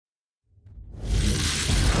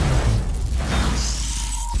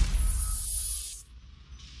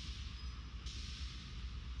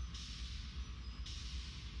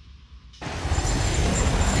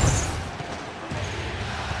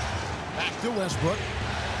Westbrook.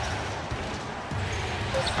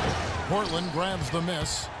 Portland grabs the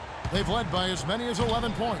miss. They've led by as many as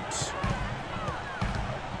 11 points.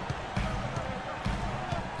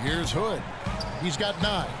 Here's Hood. He's got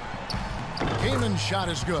 9. Kamen's shot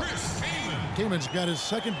is good. Kamen's got his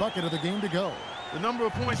second bucket of the game to go. The number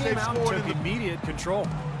of points they've scored took immediate control.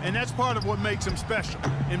 And that's part of what makes him special.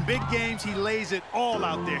 In big games, he lays it all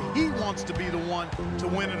out there. He wants to be the one to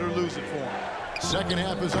win it or lose it for him. Second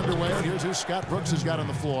half is underway. Here's who Scott Brooks has got on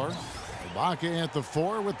the floor. Ibaka at the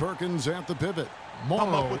 4 with Perkins at the pivot.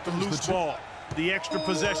 Come up with the loose ball, the extra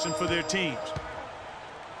possession for their teams.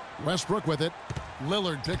 Westbrook with it.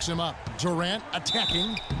 Lillard picks him up. Durant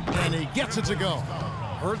attacking, and he gets it to go.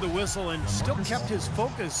 Heard the whistle and still kept his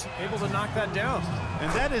focus, able to knock that down.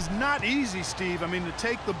 And that is not easy, Steve. I mean, to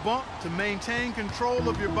take the bump, to maintain control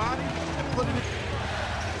of your body, and put it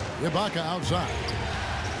in. Ibaka outside.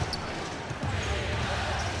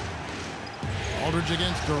 Aldridge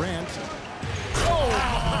against Durant.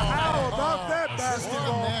 How about that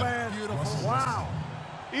basketball, fan? Beautiful. Wow.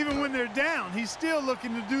 Even when they're down, he's still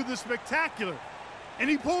looking to do the spectacular. And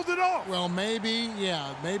he pulled it off. Well, maybe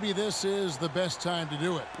this is the best time to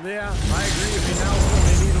do it. Yeah, I agree with you. Now is when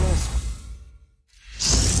they need a little